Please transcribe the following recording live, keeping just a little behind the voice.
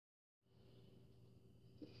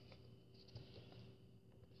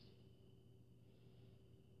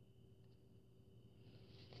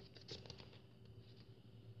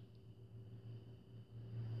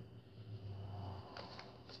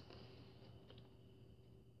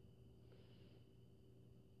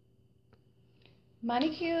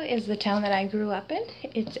Montague is the town that I grew up in.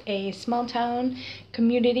 It's a small town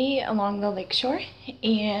community along the lakeshore,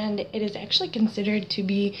 and it is actually considered to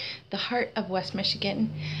be the heart of West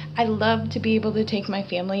Michigan. I love to be able to take my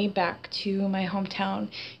family back to my hometown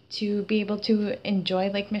to be able to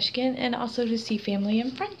enjoy Lake Michigan and also to see family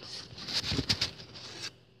and friends.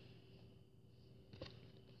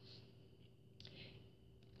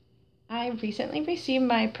 I recently received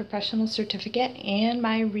my professional certificate and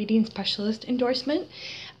my reading specialist endorsement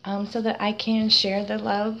so that I can share the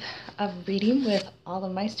love of reading with all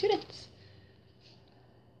of my students.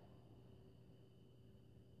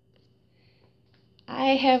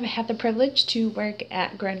 I have had the privilege to work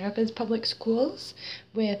at Grand Rapids Public Schools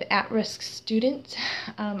with at-risk students.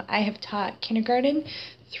 I have taught kindergarten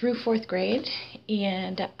through fourth grade,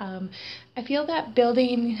 and I feel that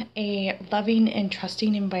building a loving and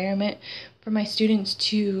trusting environment for my students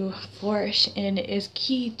to flourish in is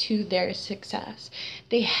key to their success.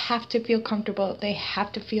 They have to feel comfortable, they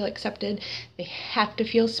have to feel accepted, they have to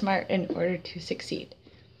feel smart in order to succeed.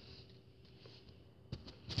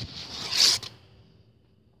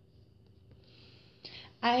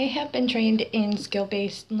 I have been trained in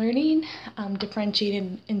skill-based learning,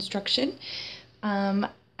 differentiated instruction, um,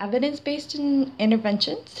 evidence-based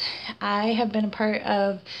interventions. I have been a part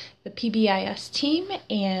of the PBIS team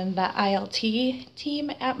and the ILT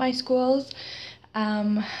team at my schools.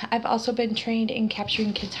 I've also been trained in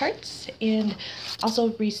capturing kids' hearts and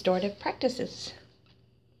also restorative practices.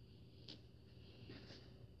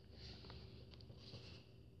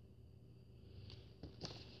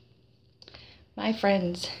 My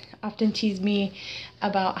friends often tease me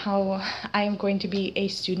about how I am going to be a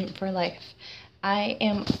student for life. I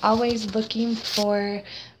am always looking for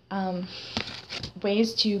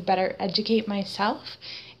ways to better educate myself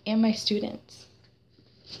and my students.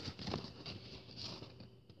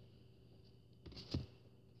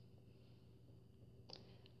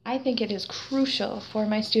 I think it is crucial for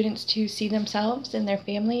my students to see themselves and their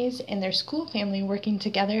families and their school family working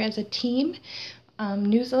together as a team.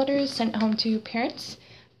 Newsletters sent home to parents,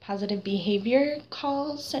 positive behavior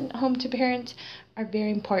calls sent home to parents are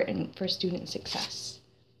very important for student success.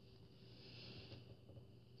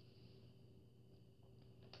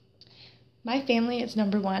 My family is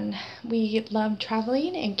number one. We love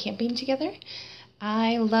traveling and camping together.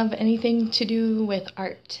 I love anything to do with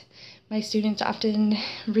art. My students often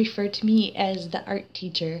refer to me as the art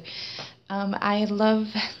teacher. I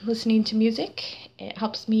love listening to music. It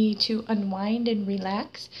helps me to unwind and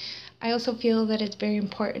relax. I also feel that it's very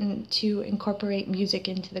important to incorporate music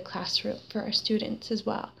into the classroom for our students as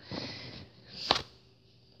well.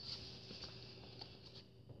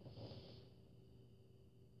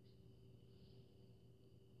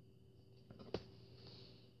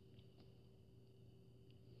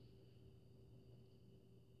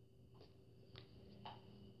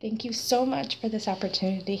 Thank you so much for this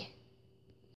opportunity.